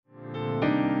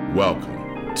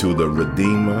Welcome to the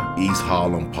Redeemer East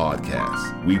Harlem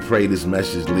podcast. We pray this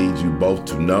message leads you both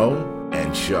to know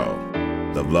and show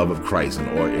the love of Christ in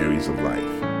all areas of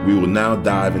life. We will now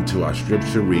dive into our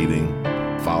scripture reading,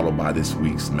 followed by this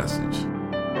week's message.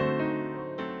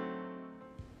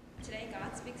 Today,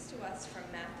 God speaks to us from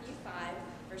Matthew 5,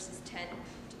 verses 10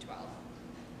 to 12.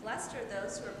 Blessed are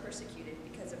those who are persecuted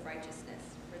because of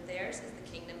righteousness, for theirs is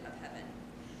the kingdom of heaven.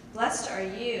 Blessed are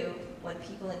you when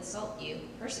people insult you,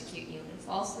 persecute you, and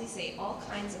falsely say all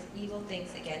kinds of evil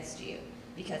things against you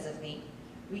because of me.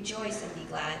 Rejoice and be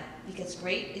glad, because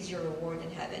great is your reward in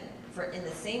heaven. For in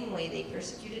the same way they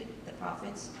persecuted the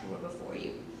prophets who were before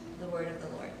you. The word of the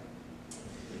Lord.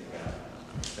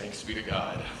 Thanks be to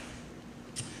God.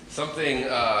 Something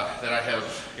that I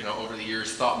have, over the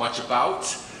years thought much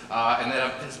about, and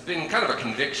that has been kind of a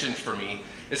conviction for me,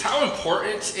 is how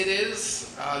important it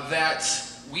is that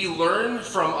we learn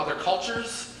from other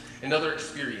cultures and other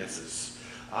experiences.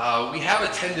 We have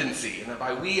a tendency, and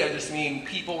by we I just mean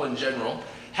people in general,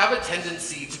 have a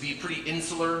tendency to be pretty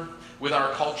insular with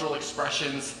our cultural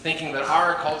expressions, thinking that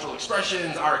our cultural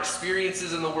expressions, our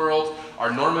experiences in the world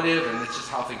are normative and it's just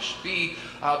how things should be.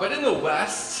 But in the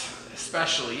West,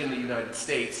 especially in the United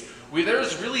States,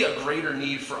 there's really a greater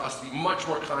need for us to be much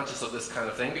more conscious of this kind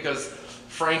of thing because,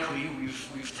 frankly,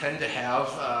 we tend to have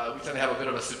a bit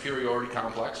of a superiority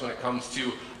complex when it comes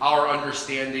to our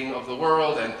understanding of the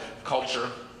world and culture.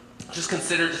 Just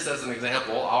consider, just as an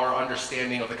example, our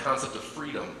understanding of the concept of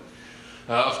freedom.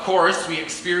 Of course, we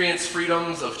experience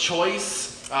freedoms of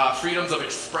choice, freedoms of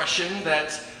expression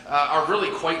that are really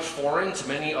quite foreign to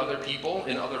many other people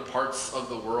in other parts of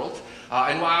the world.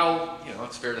 And while,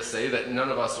 it's fair to say that none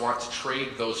of us want to trade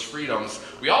those freedoms,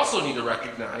 we also need to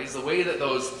recognize the way that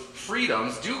those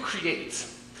freedoms do create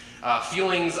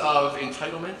feelings of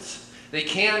entitlement. They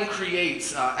can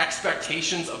create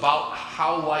expectations about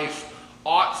how life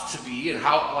ought to be and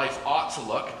how life ought to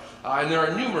look. And there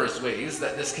are numerous ways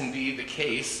that this can be the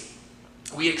case.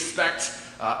 We expect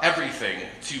everything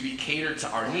to be catered to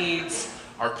our needs,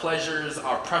 our pleasures,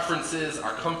 our preferences,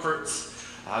 our comforts.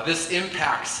 This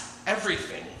impacts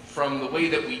everything from the way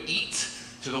that we eat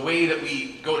to the way that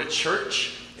we go to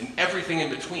church and everything in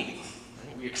between.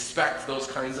 We expect those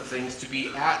kinds of things to be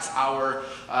at our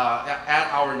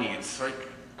needs, right?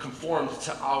 Conformed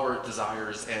to our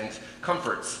desires and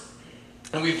comforts.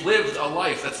 And we've lived a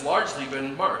life that's largely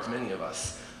been marked, many of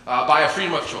us, by a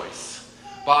freedom of choice,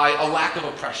 by a lack of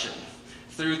oppression,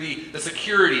 through the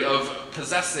security of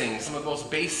possessing some of the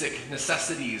most basic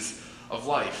necessities of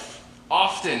life.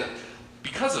 Often,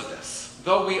 because of this,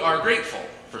 though we are grateful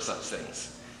for such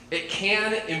things, it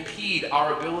can impede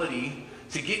our ability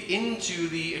to get into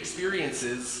the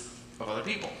experiences of other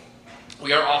people.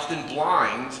 We are often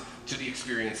blind to the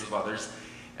experiences of others.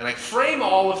 And I frame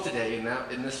all of today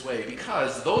in this way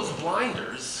because those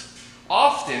blinders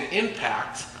often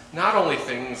impact not only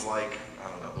things like,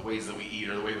 the ways that we eat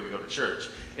or the way that we go to church.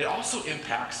 It also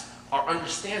impacts our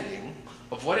understanding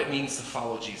of what it means to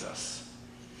follow Jesus.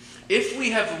 If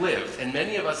we have lived, and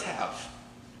many of us have,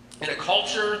 in a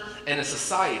culture and a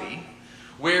society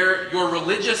where your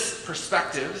religious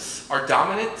perspectives are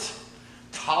dominant,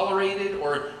 tolerated,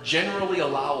 or generally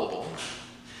allowable,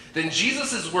 then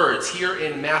Jesus' words here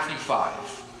in Matthew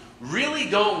 5 really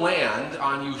don't land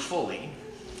on you fully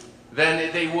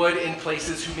than they would in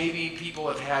places who maybe people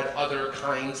have had other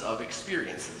kinds of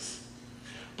experiences.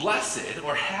 Blessed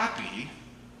or happy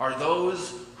are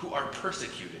those who are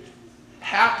persecuted.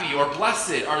 Happy or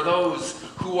blessed are those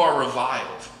who are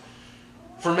reviled.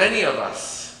 For many of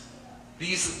us,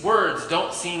 these words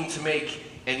don't seem to make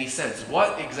any sense.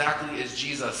 What exactly is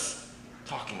Jesus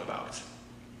talking about?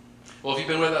 Well, if you've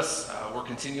been with us, we're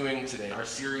continuing today our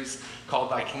series called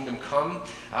Thy Kingdom Come.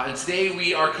 And today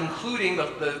we are concluding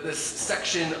this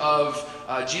section of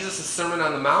Jesus' Sermon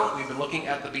on the Mount. We've been looking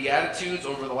at the Beatitudes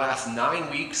over the last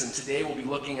 9 weeks, and today we'll be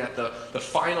looking at the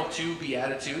final 2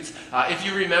 Beatitudes. If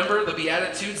you remember, the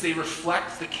Beatitudes, they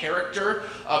reflect the character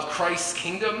of Christ's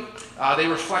kingdom. They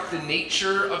reflect the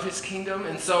nature of his kingdom.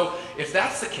 And so, if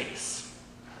that's the case,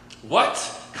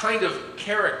 what kind of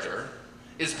character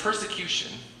is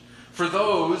persecution for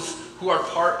those who are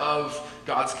part of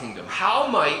God's kingdom? How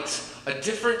might a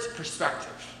different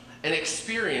perspective and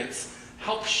experience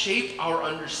help shape our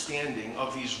understanding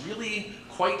of these really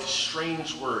quite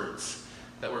strange words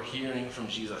that we're hearing from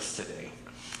Jesus today?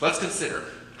 Let's consider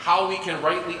how we can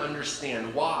rightly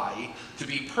understand why to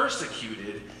be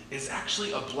persecuted is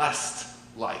actually a blessed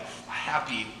life, a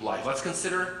happy life. Let's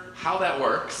consider how that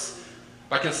works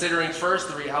by considering first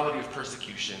the reality of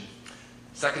persecution,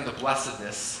 second, the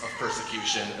blessedness of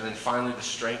persecution, and then finally, the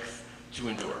strength to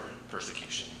endure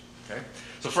persecution. Okay?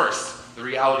 So first, the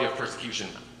reality of persecution.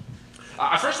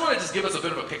 I first want to just give us a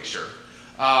bit of a picture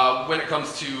when it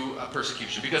comes to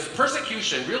persecution, because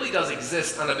persecution really does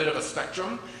exist on a bit of a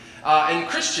spectrum, and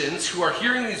Christians who are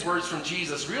hearing these words from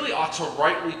Jesus really ought to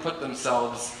rightly put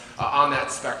themselves on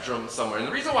that spectrum somewhere. And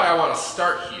the reason why I want to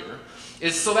start here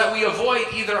is so that we avoid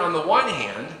either, on the one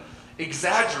hand,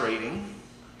 exaggerating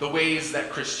the ways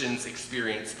that Christians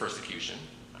experience persecution,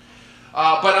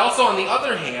 but also on the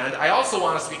other hand, I also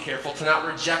want us to be careful to not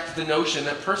reject the notion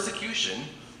that persecution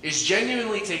is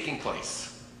genuinely taking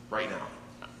place right now.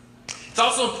 It's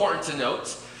also important to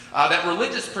note that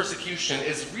religious persecution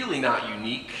is really not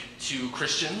unique to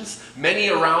Christians. Many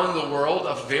around the world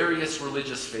of various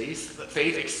religious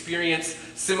faith experience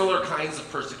similar kinds of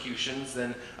persecutions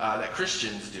than that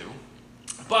Christians do.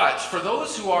 But for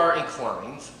those who are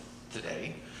inclined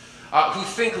today, who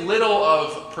think little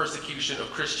of persecution of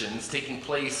Christians taking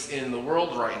place in the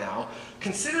world right now,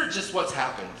 consider just what's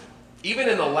happened, even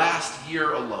in the last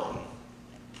year alone.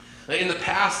 In the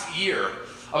past year,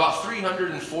 about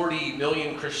 340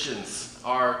 million Christians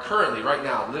are currently, right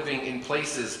now, living in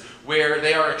places where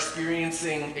they are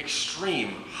experiencing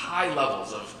extreme high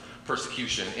levels of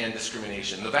persecution and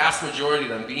discrimination, the vast majority of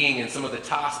them being in some of the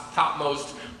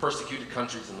topmost persecuted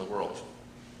countries in the world.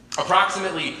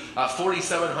 Approximately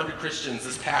 4,700 Christians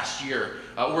this past year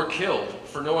were killed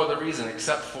for no other reason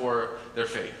except for their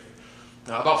faith.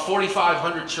 About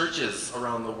 4,500 churches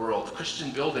around the world,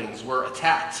 Christian buildings, were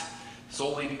attacked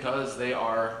solely because they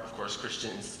are, of course,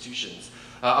 Christian institutions.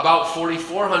 About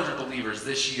 4,400 believers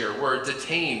this year were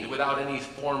detained without any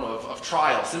form of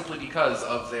trial simply because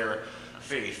of their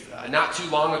faith. Not too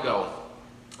long ago,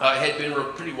 it had been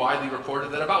pretty widely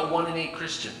reported that about 1 in 8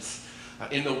 Christians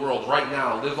in the world right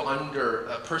now live under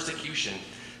persecution.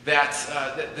 That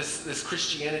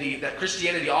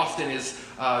Christianity often is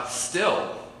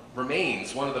still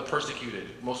remains one of the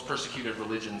most persecuted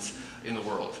religions in the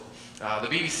world. The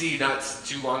BBC not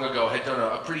too long ago had done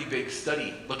a pretty big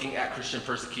study looking at Christian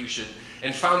persecution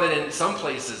and found that in some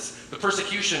places the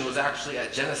persecution was actually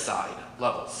at genocide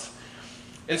levels.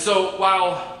 And so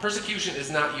while persecution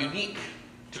is not unique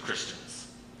to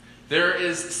Christians, there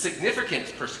is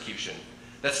significant persecution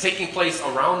that's taking place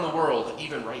around the world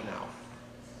even right now.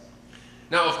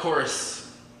 Now, of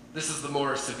course, this is the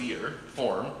more severe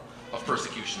form of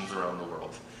persecutions around the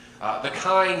world. The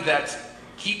kind that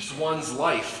keeps one's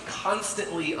life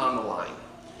constantly on the line.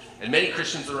 And many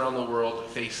Christians around the world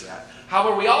face that.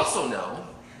 However, we also know,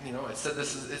 I said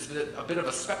it's a bit of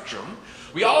a spectrum.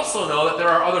 We also know that there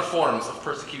are other forms of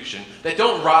persecution that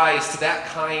don't rise to that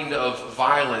kind of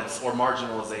violence or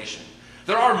marginalization.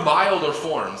 There are milder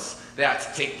forms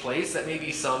that take place that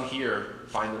maybe some here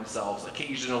find themselves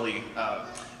occasionally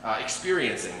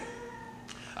experiencing.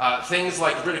 Things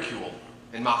like ridicule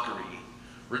and mockery,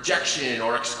 rejection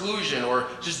or exclusion, or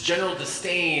just general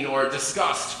disdain or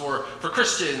disgust for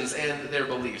Christians and their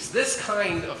beliefs. This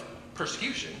kind of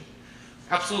persecution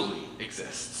absolutely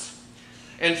exists.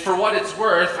 And for what it's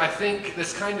worth, I think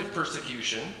this kind of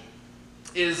persecution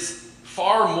is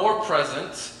far more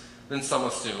present than some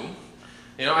assume.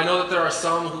 I know that there are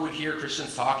some who would hear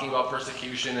Christians talking about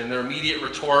persecution and their immediate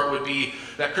retort would be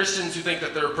that Christians who think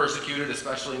that they're persecuted,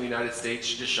 especially in the United States,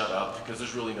 should just shut up because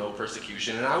there's really no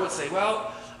persecution. And I would say,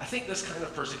 well, I think this kind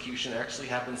of persecution actually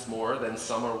happens more than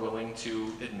some are willing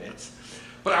to admit.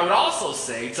 But I would also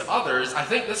say to others, I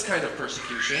think this kind of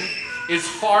persecution is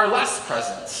far less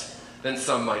present than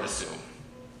some might assume.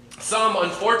 Some,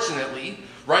 unfortunately,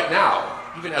 right now,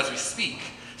 even as we speak,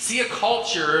 see a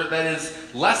culture that is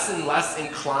less and less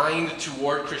inclined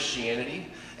toward Christianity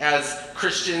as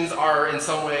Christians are in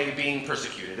some way being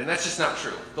persecuted. And that's just not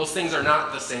true. Those things are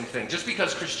not the same thing. Just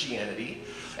because Christianity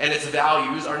and its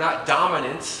values are not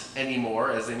dominant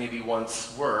anymore, as they maybe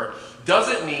once were,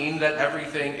 doesn't mean that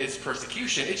everything is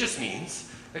persecution. It just means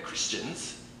that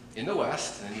Christians in the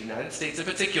West, and in the United States in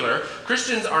particular,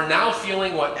 Christians are now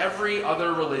feeling what every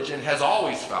other religion has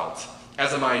always felt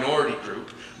as a minority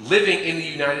group living in the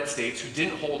United States who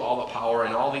didn't hold all the power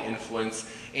and all the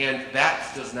influence, and that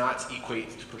does not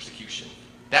equate to persecution.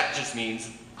 That just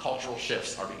means cultural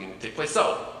shifts are beginning to take place.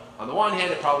 So, on the one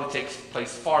hand, it probably takes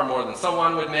place far more than some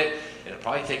want to admit, and it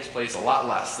probably takes place a lot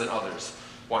less than others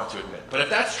want to admit. But if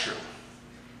that's true,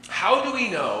 how do we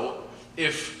know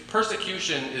if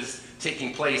persecution is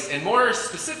taking place? And more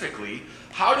specifically,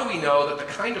 how do we know that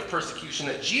the kind of persecution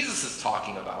that Jesus is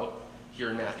talking about here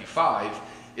in Matthew 5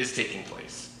 is taking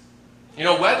place?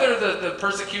 Whether the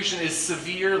persecution is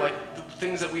severe, like the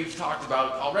things that we've talked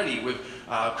about already with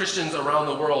Christians around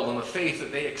the world and the faith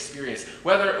that they experience,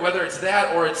 whether it's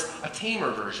that or it's a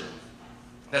tamer version,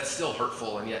 That's still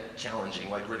hurtful and yet challenging,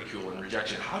 like ridicule and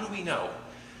rejection. How do we know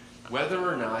whether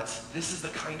or not this is the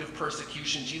kind of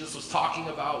persecution Jesus was talking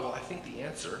about? Well, I think the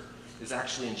answer is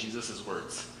actually in Jesus'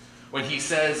 words. When he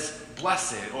says,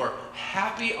 blessed or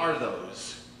happy are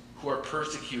those who are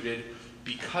persecuted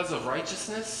because of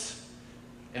righteousness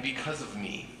and because of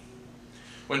me.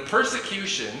 When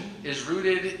persecution is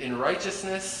rooted in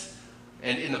righteousness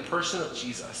and in the person of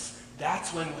Jesus,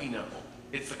 that's when we know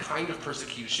it's the kind of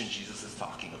persecution Jesus is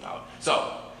talking about.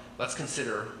 So, let's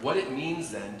consider what it means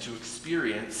then to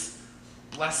experience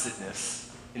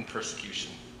blessedness in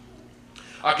persecution.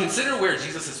 Consider where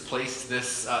Jesus has placed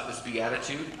this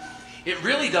beatitude. It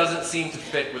really doesn't seem to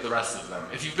fit with the rest of them.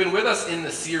 If you've been with us in the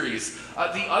series,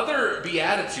 the other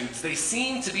Beatitudes, they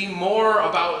seem to be more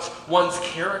about one's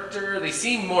character. They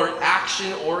seem more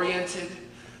action-oriented.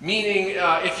 Meaning,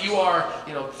 if you are,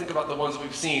 think about the ones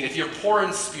we've seen. If you're poor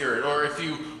in spirit, or if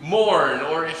you mourn,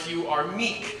 or if you are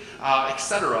meek,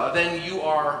 etc., then you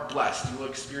are blessed. You will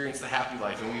experience the happy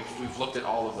life, and we've looked at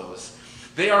all of those.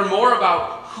 They are more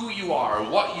about who you are,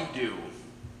 what you do,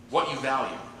 what you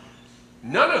value.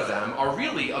 None of them are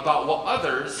really about what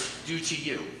others do to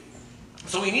you.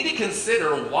 So we need to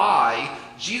consider why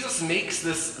Jesus makes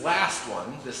this last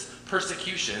one, this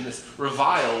persecution, this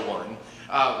revile one,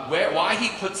 why he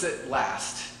puts it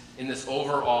last in this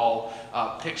overall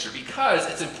picture. Because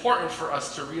it's important for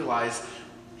us to realize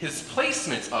his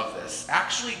placement of this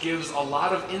actually gives a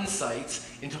lot of insight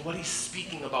into what he's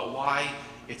speaking about, why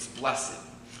it's blessed.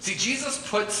 See, Jesus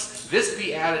puts this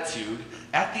beatitude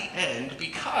at the end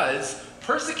because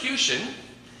persecution,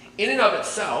 in and of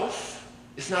itself,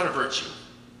 is not a virtue.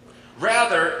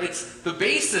 Rather, it's the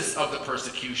basis of the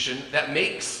persecution that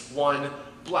makes one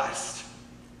blessed.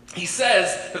 He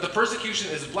says that the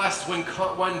persecution is blessed when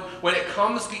it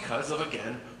comes because of,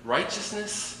 again,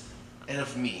 righteousness and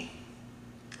of me.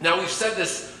 Now, we've said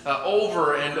this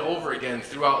over and over again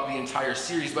throughout the entire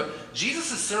series, but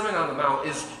Jesus' Sermon on the Mount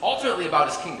is ultimately about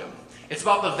his kingdom. It's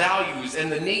about the values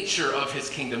and the nature of his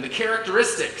kingdom, the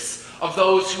characteristics of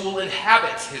those who will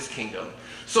inhabit his kingdom.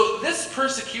 So this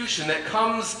persecution that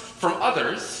comes from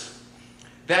others,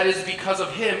 that is because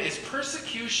of him, is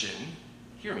persecution,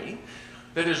 hear me,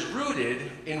 that is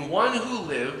rooted in one who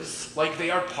lives like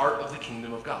they are part of the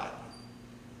kingdom of God.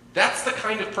 That's the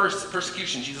kind of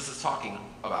persecution Jesus is talking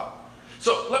about.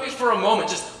 So let me for a moment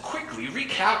just quickly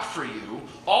recap for you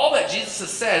all that Jesus has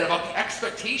said about the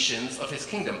expectations of his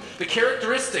kingdom, the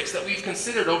characteristics that we've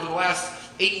considered over the last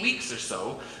 8 weeks or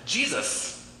so.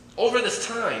 Jesus, over this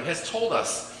time, has told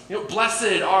us,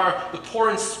 blessed are the poor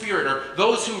in spirit, or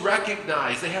those who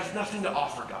recognize they have nothing to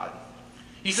offer God.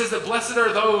 He says that blessed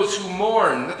are those who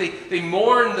mourn, that they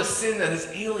mourn the sin that has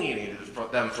alienated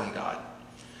them from God.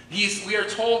 We are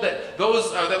told that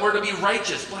those that we're to be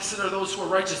righteous. Blessed are those who are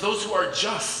righteous, those who are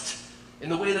just in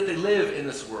the way that they live in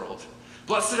this world.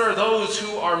 Blessed are those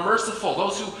who are merciful,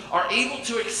 those who are able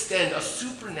to extend a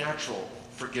supernatural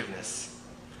forgiveness.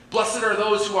 Blessed are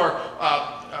those who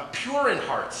are pure in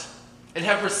heart and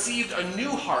have received a new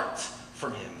heart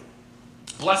from him.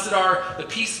 Blessed are the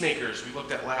peacemakers we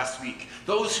looked at last week,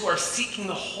 those who are seeking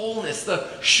the wholeness, the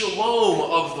shalom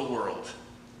of the world.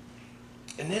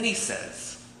 And then he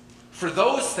says, for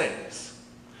those things,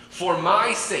 for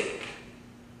my sake,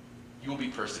 you will be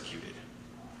persecuted.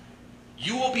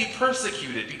 You will be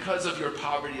persecuted because of your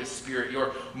poverty of spirit,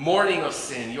 your mourning of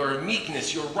sin, your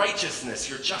meekness, your righteousness,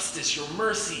 your justice, your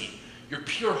mercy, your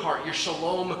pure heart, your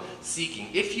shalom seeking.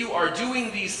 If you are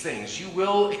doing these things, you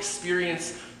will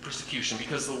experience persecution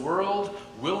because the world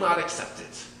will not accept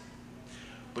it.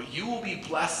 But you will be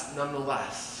blessed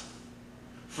nonetheless,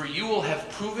 for you will have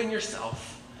proven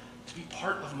yourself to be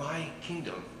part of my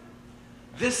kingdom.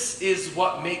 This is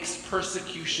what makes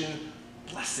persecution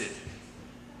blessed.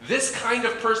 This kind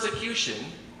of persecution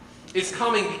is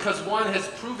coming because one has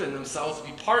proven themselves to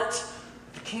be part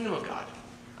of the kingdom of God.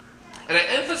 And I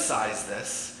emphasize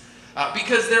this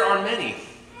because there are many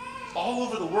all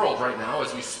over the world right now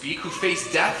as we speak who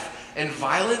face death and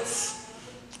violence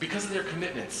because of their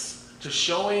commitments to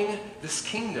showing this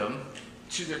kingdom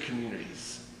to their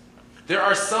communities. There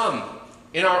are some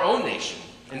in our own nation,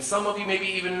 and some of you maybe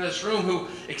even in this room, who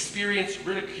experience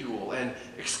ridicule and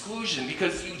exclusion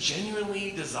because you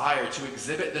genuinely desire to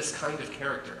exhibit this kind of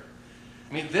character.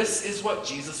 I mean, this is what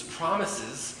Jesus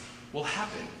promises will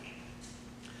happen.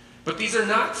 But these are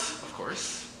not, of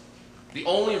course, the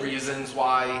only reasons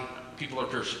why people are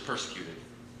persecuted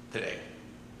today.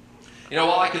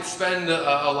 While I could spend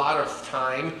a lot of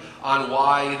time on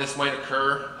why this might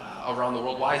occur, around the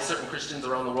world, why certain Christians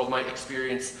around the world might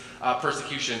experience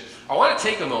persecution, I want to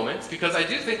take a moment because I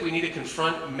do think we need to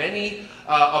confront many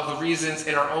of the reasons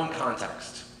in our own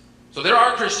context. So there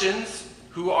are Christians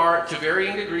who are to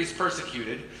varying degrees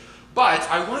persecuted, but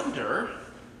I wonder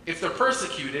if they're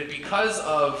persecuted because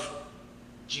of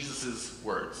Jesus'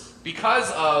 words,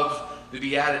 because of the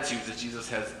Beatitudes that Jesus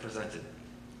has presented.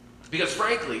 Because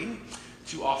frankly,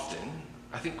 too often,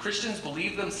 I think Christians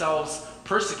believe themselves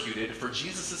persecuted for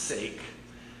Jesus' sake,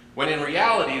 when in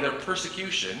reality their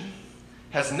persecution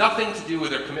has nothing to do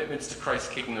with their commitments to Christ's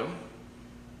kingdom,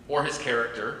 or his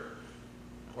character,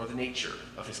 or the nature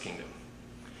of his kingdom.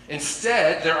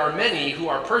 Instead, there are many who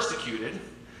are persecuted,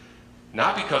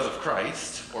 not because of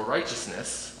Christ or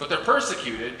righteousness, but they're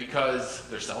persecuted because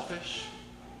they're selfish,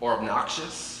 or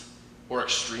obnoxious, or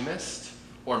extremist,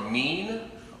 or mean,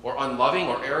 or unloving,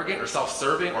 or arrogant, or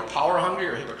self-serving, or power-hungry,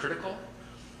 or hypocritical,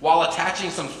 while attaching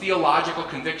some theological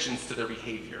convictions to their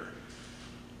behavior.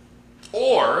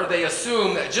 Or they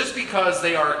assume that just because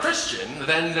they are a Christian,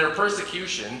 then their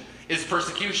persecution is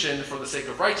persecution for the sake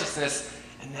of righteousness,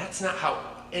 and that's not how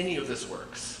any of this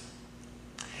works.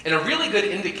 And a really good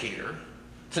indicator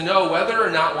to know whether or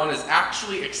not one is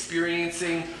actually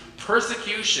experiencing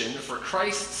persecution for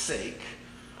Christ's sake,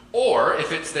 or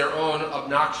if it's their own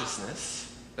obnoxiousness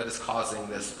that is causing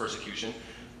this persecution,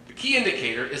 the key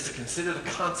indicator is to consider the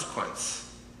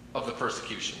consequence of the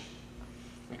persecution.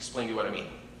 Let me explain to you what I mean.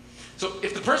 So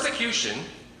if the persecution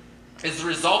is the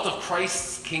result of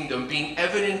Christ's kingdom being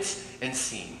evident and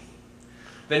seen,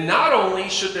 then not only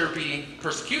should there be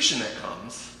persecution that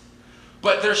comes,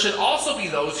 but there should also be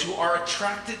those who are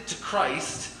attracted to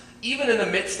Christ even in the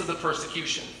midst of the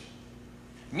persecution.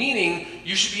 Meaning,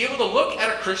 you should be able to look at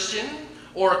a Christian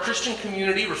or a Christian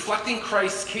community reflecting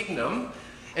Christ's kingdom,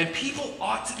 and people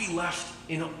ought to be left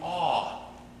in awe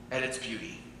at its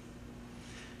beauty.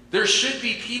 There should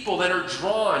be people that are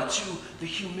drawn to the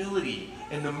humility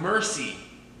and the mercy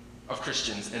of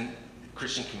Christians and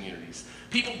Christian communities.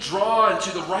 People drawn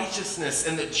to the righteousness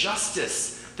and the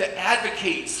justice that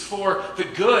advocates for the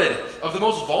good of the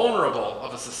most vulnerable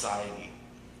of a society.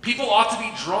 People ought to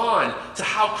be drawn to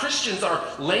how Christians are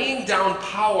laying down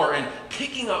power and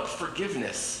picking up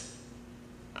forgiveness,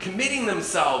 committing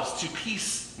themselves to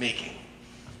peacemaking.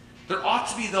 There ought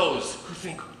to be those who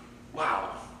think,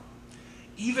 wow,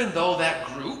 even though that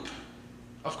group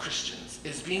of Christians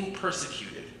is being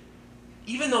persecuted,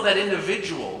 even though that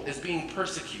individual is being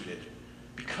persecuted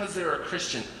because they're a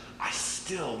Christian, I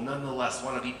still nonetheless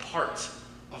want to be part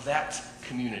of that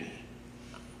community.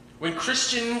 When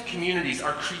Christian communities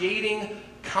are creating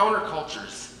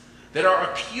countercultures that are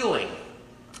appealing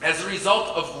as a result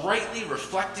of rightly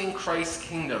reflecting Christ's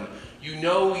kingdom, you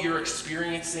know you're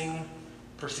experiencing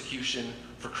persecution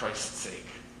for Christ's sake.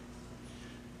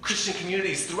 Christian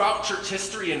communities throughout church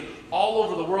history and all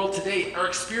over the world today are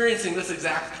experiencing this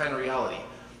exact kind of reality.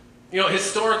 You know,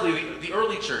 historically, the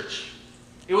early church,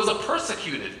 it was a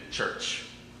persecuted church.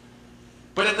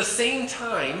 But at the same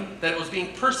time that it was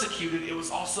being persecuted, it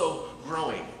was also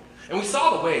growing. And we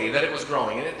saw the way that it was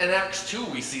growing. And in Acts 2,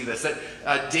 we see this,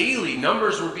 that daily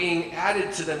numbers were being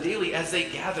added to them daily as they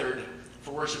gathered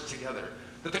for worship together.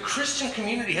 That the Christian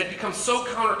community had become so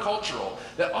countercultural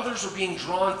that others were being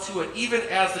drawn to it even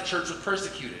as the church was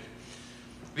persecuted.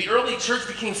 The early church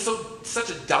became such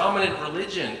a dominant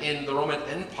religion in the Roman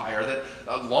Empire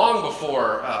that long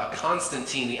before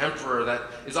Constantine, the emperor that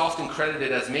is often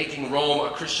credited as making Rome a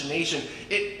Christian nation,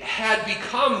 it had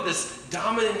become this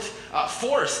dominant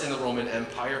force in the Roman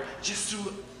Empire just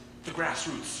through the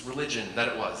grassroots religion that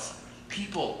it was.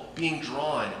 People being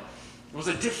drawn. It was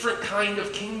a different kind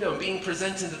of kingdom being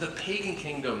presented to the pagan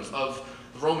kingdoms of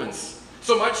the Romans.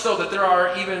 So much so that there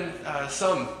are even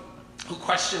some who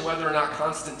question whether or not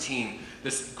Constantine,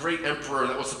 this great emperor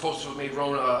that was supposed to have made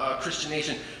Rome a Christian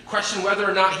nation, question whether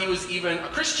or not he was even a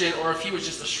Christian or if he was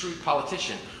just a shrewd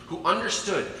politician who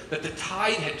understood that the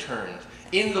tide had turned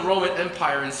in the Roman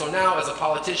Empire, and so now as a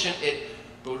politician it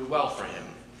boded well for him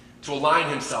to align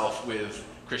himself with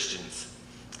Christians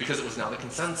because it was now the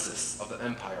consensus of the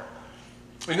empire.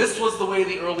 And this was the way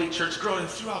the early church grew, and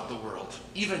throughout the world,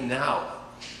 even now,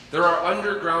 there are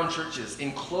underground churches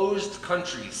in closed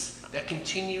countries that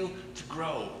continue to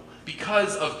grow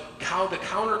because of the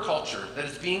counterculture that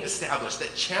is being established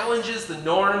that challenges the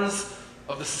norms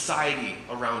of the society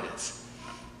around it.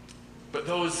 But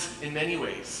those, in many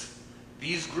ways,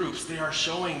 these groups, they are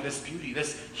showing this beauty,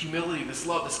 this humility, this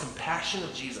love, this compassion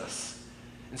of Jesus.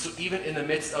 And so even in the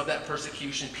midst of that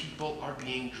persecution, people are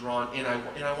being drawn. And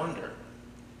I wonder,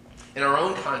 in our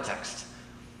own context,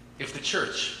 if the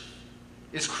church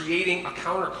is creating a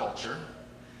counterculture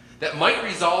that might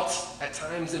result at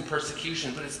times in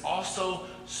persecution, but it's also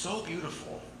so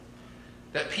beautiful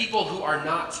that people who are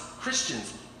not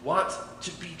Christians want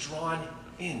to be drawn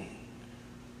in.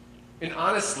 And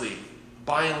honestly,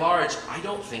 by and large, I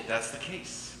don't think that's the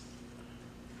case.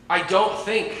 I don't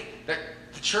think that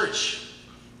the church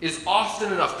is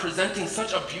often enough presenting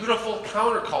such a beautiful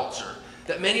counterculture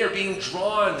that many are being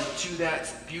drawn to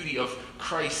that beauty of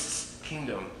Christ's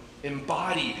kingdom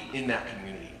embodied in that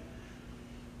community.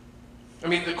 I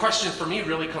mean, the question for me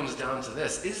really comes down to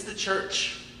this. Is the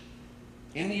church,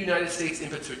 in the United States in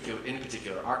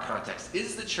particular, our context,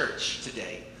 is the church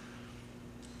today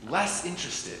less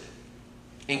interested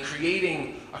in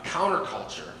creating a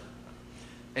counterculture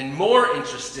and more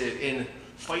interested in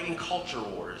fighting culture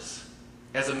wars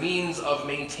as a means of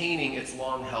maintaining its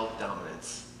long-held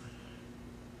dominance?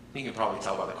 You can probably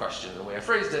tell by the question and the way I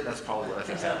phrased it, that's probably what I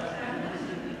think's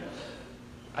happening.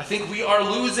 I think we are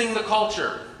losing the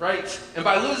culture, right? And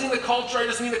by losing the culture, I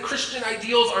just mean that Christian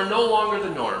ideals are no longer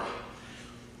the norm.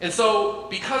 And so,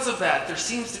 because of that, there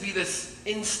seems to be this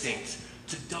instinct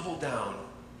to double down,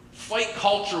 fight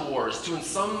culture wars, to in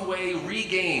some way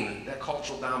regain that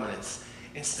cultural dominance,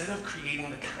 instead of creating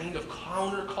the kind of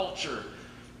counterculture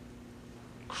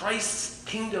Christ's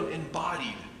kingdom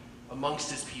embodied amongst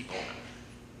his people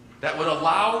that would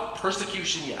allow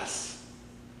persecution, yes,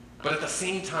 but at the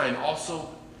same time also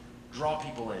draw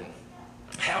people in.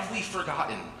 Have we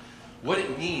forgotten what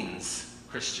it means,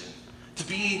 Christian, to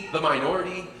be the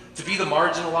minority, to be the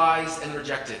marginalized and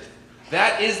rejected?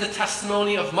 That is the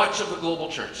testimony of much of the global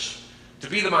church. To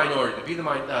be the minority, to be the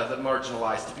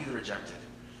marginalized, to be the rejected.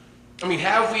 I mean,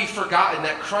 have we forgotten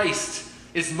that Christ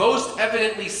is most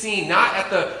evidently seen not at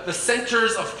the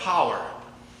centers of power,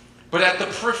 but at the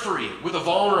periphery with the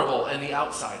vulnerable and the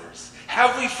outsiders?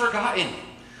 Have we forgotten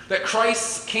that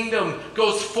Christ's kingdom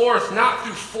goes forth not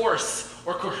through force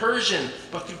or coercion,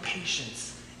 but through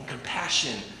patience and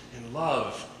compassion and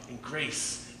love and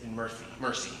grace and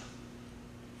mercy?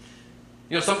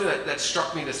 You know, something that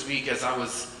struck me this week as I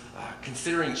was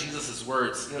considering Jesus'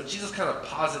 words, you know, Jesus kind of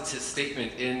posits his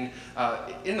statement in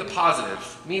the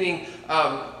positive, meaning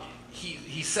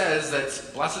he says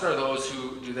that blessed are those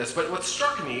who do this. But what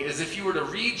struck me is if you were to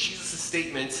read Jesus'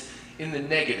 statement in the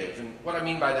negative, and what I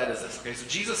mean by that is this, okay? So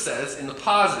Jesus says in the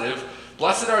positive,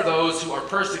 blessed are those who are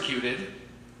persecuted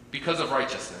because of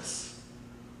righteousness.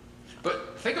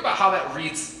 But think about how that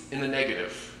reads in the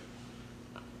negative.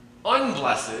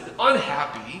 Unblessed,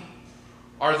 unhappy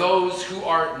are those who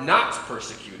are not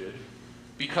persecuted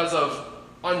because of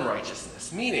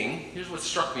unrighteousness. Meaning, here's what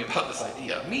struck me about this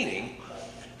idea, meaning,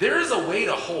 there is a way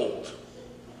to hold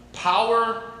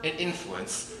power and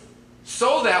influence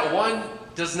so that one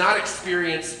does not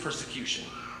experience persecution.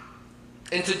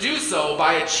 And to do so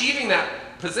by achieving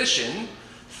that position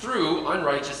through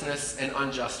unrighteousness and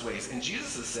unjust ways. And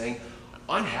Jesus is saying,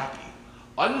 unhappy,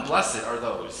 unblessed are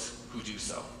those who do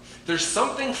so. There's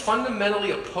something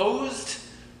fundamentally opposed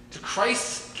to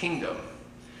Christ's kingdom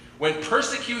when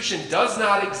persecution does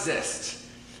not exist,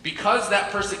 because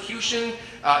that persecution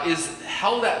is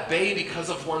held at bay because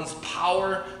of one's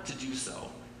power to do so.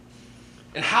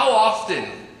 And how often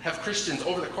have Christians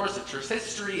over the course of church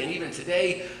history and even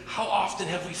today, how often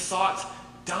have we sought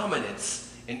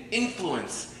dominance and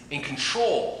influence and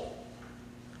control,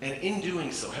 and in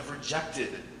doing so have rejected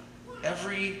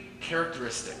every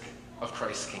characteristic of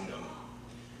Christ's kingdom?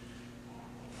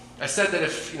 I said that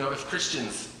if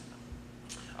Christians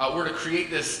were to create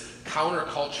this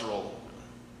countercultural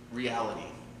reality,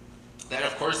 that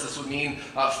of course this would mean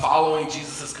following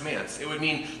Jesus' commands. It would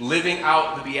mean living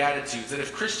out the Beatitudes. That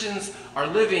if Christians are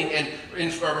living and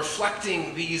are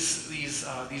reflecting these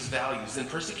values, then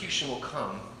persecution will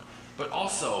come. But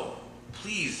also,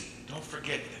 please don't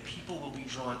forget that people will be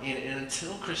drawn in. And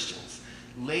until Christians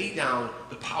lay down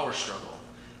the power struggle,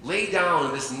 lay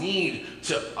down this need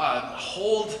to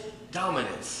hold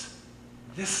dominance,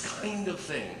 this kind of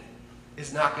thing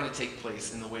is not going to take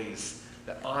place in the ways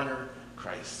that honor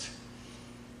Christ.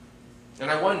 And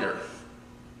I wonder,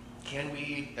 can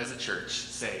we as a church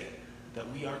say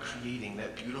that we are creating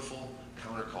that beautiful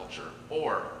counterculture,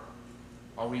 or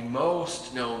are we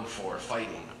most known for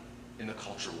fighting in the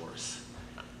culture wars?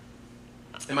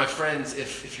 And my friends,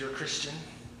 if you're a Christian,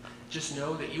 just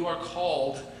know that you are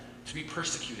called to be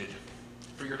persecuted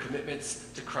for your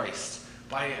commitments to Christ.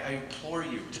 I implore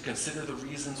you to consider the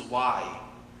reasons why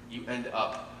you end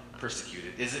up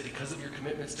persecuted. Is it because of your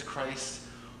commitments to Christ,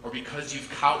 or because you've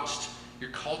couched your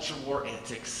culture war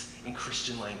antics in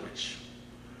Christian language?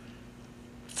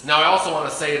 Now, I also want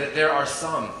to say that there are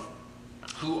some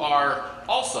who are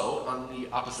also on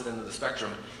the opposite end of the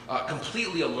spectrum,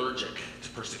 completely allergic to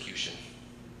persecution.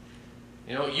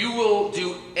 You will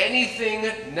do anything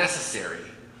necessary,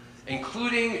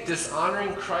 including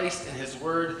dishonoring Christ and his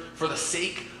word for the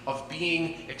sake of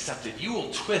being accepted. You will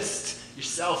twist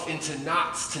yourself into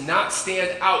knots to not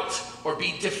stand out or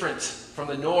be different from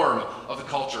the norm of the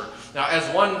culture. Now, as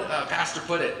one pastor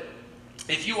put it,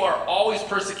 if you are always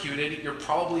persecuted, you're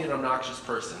probably an obnoxious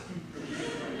person.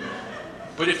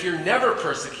 But if you're never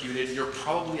persecuted, you're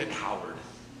probably a coward.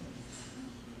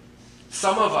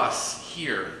 Some of us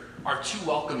here are too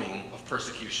welcoming of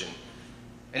persecution,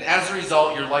 and as a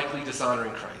result, you're likely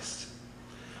dishonoring Christ.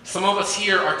 Some of us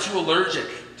here are too allergic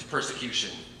to persecution,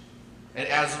 and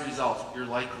as a result, you're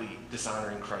likely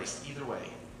dishonoring Christ. Either way,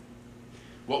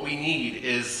 what we need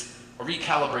is a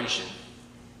recalibration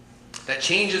that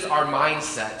changes our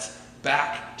mindset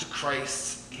back to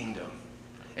Christ's kingdom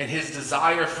and his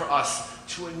desire for us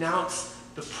to announce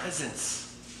the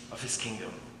presence of his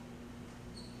kingdom.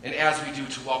 And as we do,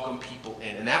 to welcome people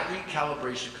in. And that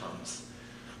recalibration comes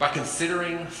by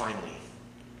considering, finally,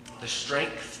 the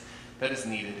strength that is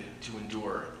needed to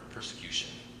endure persecution.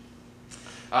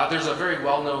 There's a very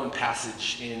well-known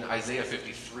passage in Isaiah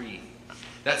 53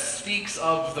 that speaks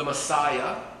of the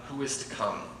Messiah who is to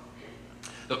come.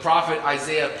 The prophet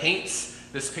Isaiah paints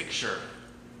this picture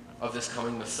of this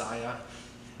coming Messiah.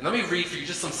 And let me read for you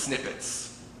just some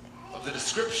snippets of the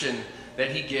description that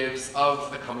he gives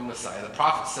of the coming Messiah. The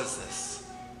prophet says this.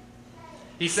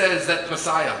 He says that the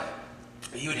Messiah,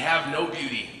 he would have no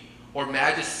beauty or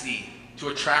majesty to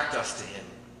attract us to him.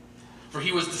 For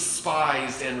he was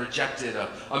despised and rejected,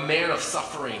 a man of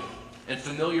suffering and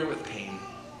familiar with pain.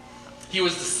 He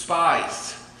was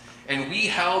despised, and we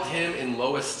held him in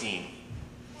low esteem.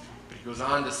 But he goes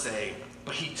on to say,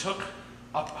 but he took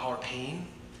up our pain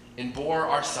and bore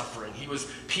our suffering. He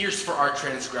was pierced for our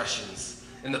transgressions.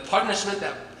 And the punishment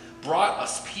that brought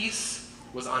us peace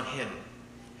was on him.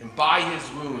 And by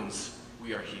his wounds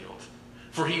we are healed.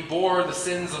 For he bore the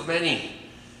sins of many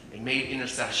and made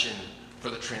intercession for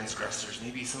the transgressors.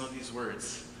 Maybe some of these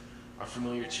words are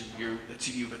familiar to you,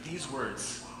 but these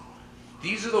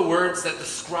are the words that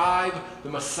describe the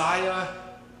Messiah,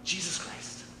 Jesus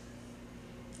Christ.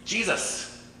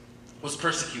 Jesus was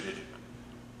persecuted.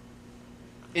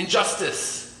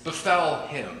 Injustice befell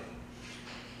him.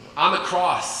 On the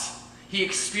cross, he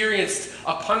experienced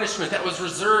a punishment that was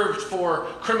reserved for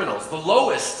criminals, the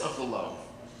lowest of the low.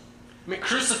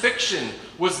 Crucifixion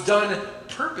was done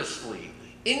purposefully,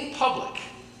 in public,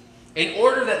 in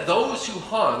order that those who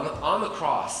hung on the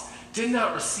cross did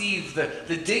not receive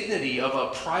the dignity of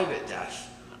a private death,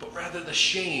 but rather the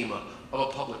shame of a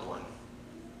public one.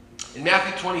 In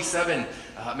Matthew 27,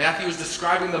 Matthew is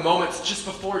describing the moments just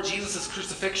before Jesus'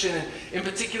 crucifixion, and in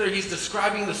particular, he's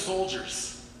describing the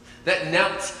soldiers that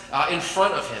knelt in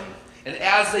front of him. And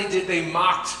as they did, they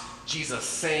mocked Jesus,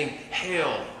 saying,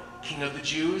 "Hail, King of the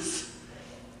Jews."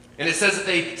 And it says that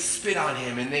they spit on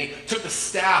him, and they took the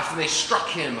staff, and they struck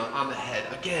him on the head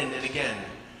again and again.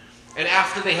 And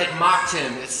after they had mocked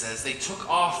him, it says, they took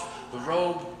off the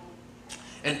robe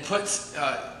and put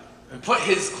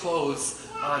his clothes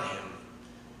on him.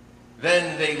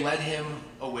 Then they led him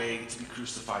away to be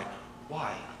crucified.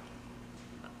 Why?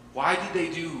 Why did they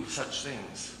do such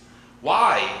things?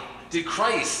 Why did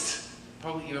Christ,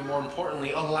 probably even more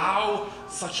importantly, allow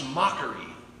such mockery?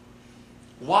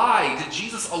 Why did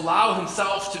Jesus allow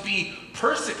himself to be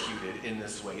persecuted in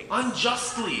this way,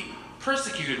 unjustly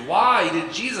persecuted? Why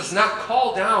did Jesus not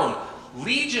call down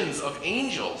legions of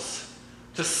angels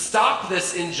to stop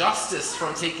this injustice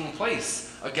from taking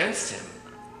place against him?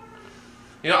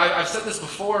 I've said this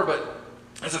before, but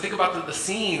as I think about the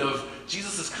scene of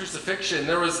Jesus' crucifixion,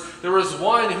 there was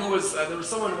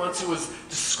someone once who was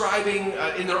describing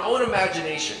in their own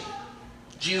imagination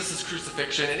Jesus'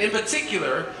 crucifixion, and in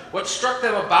particular, what struck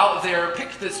them about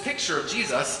this picture of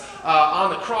Jesus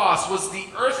on the cross was the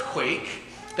earthquake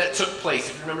that took place.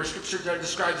 If you remember, Scripture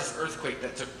describes this earthquake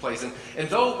that took place, and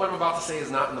though what I'm about to say is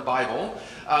not in the Bible,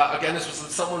 again, this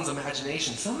was someone's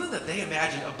imagination. Something that they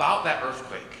imagined about that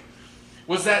earthquake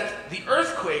was that the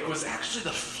earthquake was actually the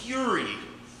fury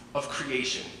of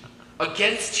creation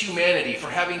against humanity for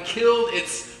having killed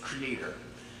its creator.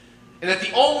 And that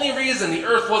the only reason the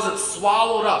earth wasn't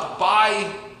swallowed up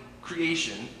by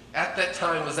creation at that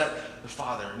time was that the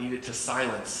Father needed to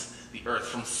silence the earth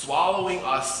from swallowing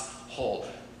us whole.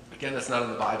 Again, that's not in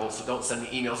the Bible, so don't send me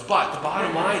emails. But the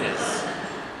bottom line is,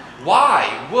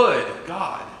 why would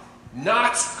God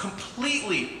not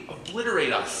completely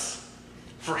obliterate us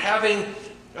for having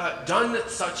done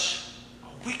such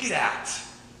a wicked act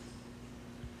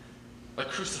like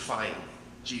crucifying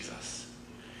Jesus?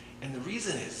 And the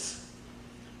reason is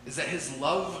that his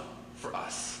love for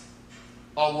us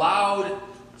allowed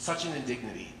such an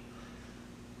indignity.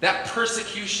 That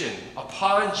persecution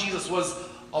upon Jesus was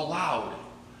allowed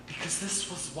because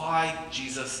this was why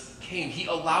Jesus came. He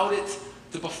allowed it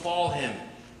to befall him.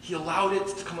 He allowed it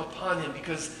to come upon him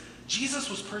because Jesus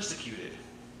was persecuted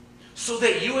so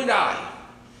that you and I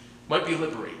might be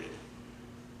liberated.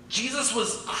 Jesus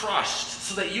was crushed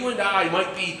so that you and I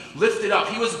might be lifted up.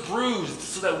 He was bruised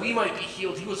so that we might be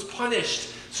healed. He was punished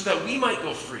so that we might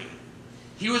go free.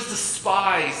 He was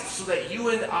despised so that you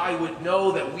and I would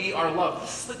know that we are loved.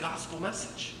 This is the gospel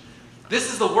message.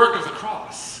 This is the work of the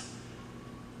cross.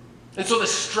 And so the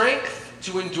strength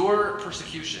to endure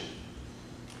persecution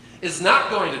is not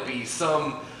going to be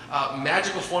some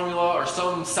magical formula or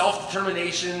some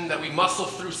self-determination that we muscle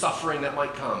through suffering that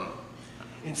might come.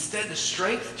 Instead, the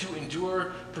strength to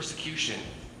endure persecution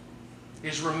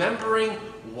is remembering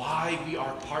why we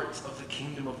are part of the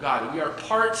kingdom of God. We are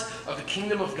part of the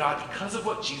kingdom of God because of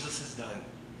what Jesus has done.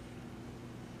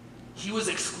 He was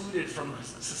excluded from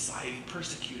society,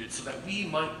 persecuted, so that we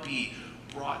might be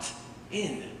brought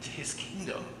into his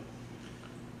kingdom.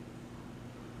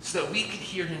 So that we could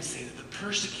hear him say that the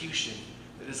persecution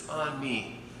that is on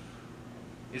me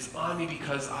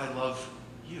because I love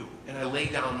you and I lay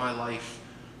down my life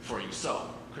for you. So,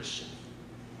 Christian,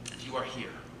 if you are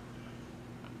here,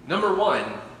 number one,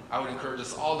 I would encourage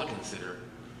us all to consider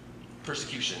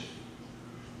persecution.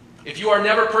 If you are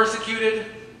never persecuted,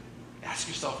 ask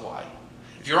yourself why.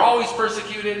 If you're always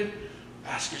persecuted,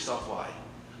 ask yourself why.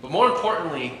 But more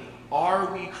importantly,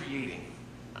 are we creating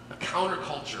a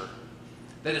counterculture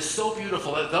that is so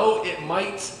beautiful that though it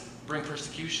might bring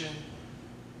persecution,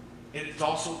 it is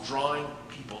also drawing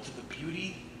people to the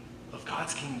beauty of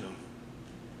God's kingdom,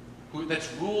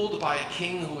 that's ruled by a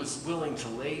king who is willing to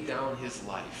lay down his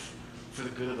life for the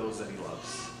good of those that he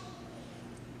loves.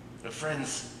 And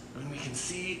friends, when we can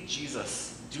see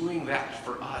Jesus doing that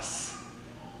for us,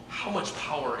 how much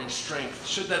power and strength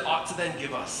should that ought to then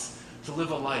give us to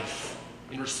live a life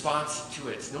in response to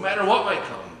it. No matter what might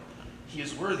come, he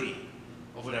is worthy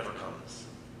of whatever comes.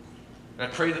 And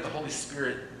I pray that the Holy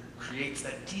Spirit creates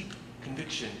that deep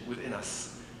conviction within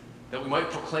us, that we might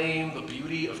proclaim the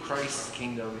beauty of Christ's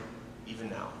kingdom even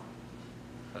now.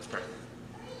 Let's pray.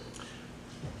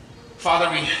 Father,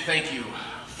 we thank you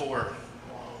for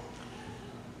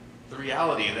the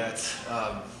reality that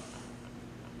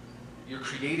you're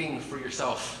creating for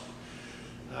yourself.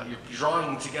 You're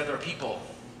drawing together a people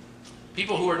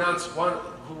who were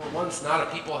once not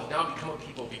a people have now become a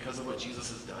people because of what Jesus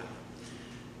has done.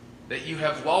 That you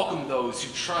have welcomed those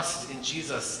who trust in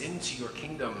Jesus into your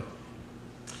kingdom.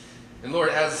 And Lord,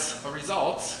 as a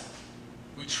result,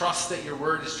 we trust that your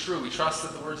word is true. We trust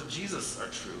that the words of Jesus are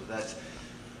true. That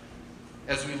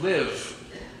as we live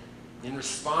in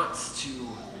response to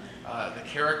the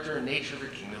character and nature of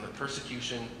your kingdom, the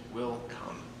persecution will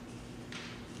come.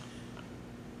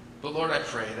 But Lord, I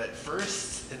pray that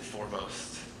first and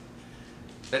foremost,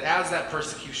 that as that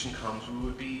persecution comes, we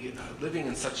would be living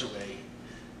in such a way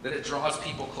that it draws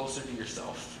people closer to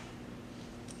yourself.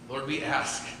 Lord, we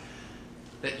ask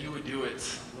that you would do it.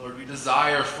 Lord, we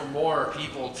desire for more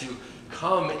people to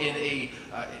come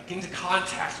into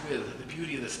contact with the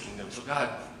beauty of this kingdom. So God,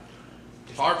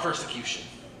 if our persecution,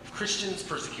 if Christians'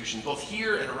 persecution, both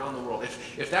here and around the world,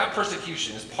 if that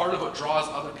persecution is part of what draws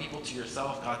other people to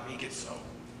yourself, God, make it so.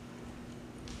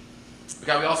 But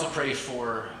God, we also pray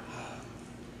for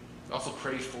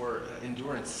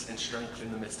endurance and strength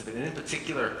in the midst of it. And in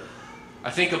particular,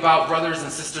 I think about brothers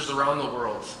and sisters around the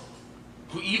world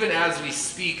who, even as we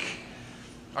speak,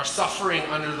 are suffering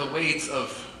under the weight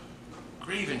of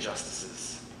grave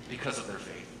injustices because of their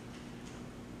faith.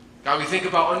 God, we think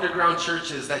about underground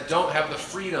churches that don't have the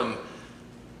freedom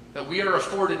that we are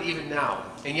afforded even now,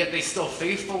 and yet they still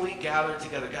faithfully gather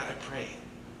together. God, I pray,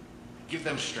 give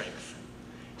them strength.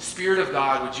 Spirit of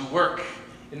God, would you work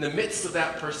in the midst of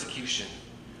that persecution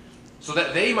so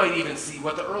that they might even see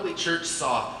what the early church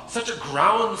saw, such a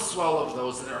groundswell of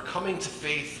those that are coming to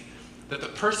faith that the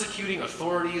persecuting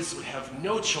authorities would have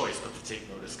no choice but to take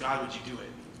notice. God, would you do it?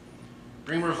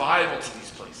 Bring revival to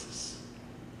these places.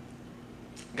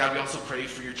 God, we also pray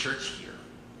for your church here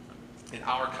in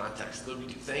our context. Lord, we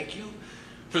do thank you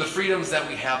for the freedoms that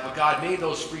we have, but God, may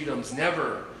those freedoms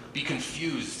never be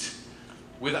confused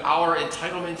with our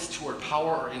entitlement toward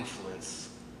power or influence.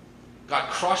 God,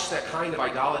 crush that kind of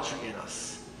idolatry in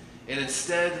us. And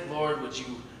instead, Lord, would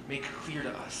you make clear to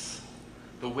us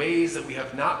the ways that we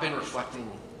have not been reflecting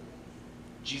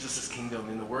Jesus' kingdom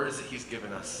in the words that he's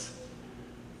given us,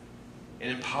 and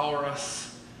empower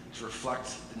us to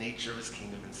reflect the nature of his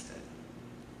kingdom instead.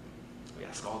 We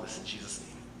ask all this in Jesus'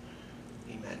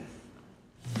 name. Amen.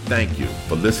 Thank you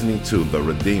for listening to the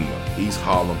Redeemer East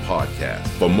Harlem podcast.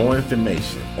 For more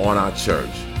information on our church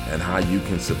and how you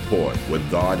can support what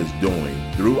God is doing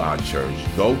through our church,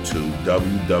 go to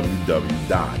www.reh.nyc.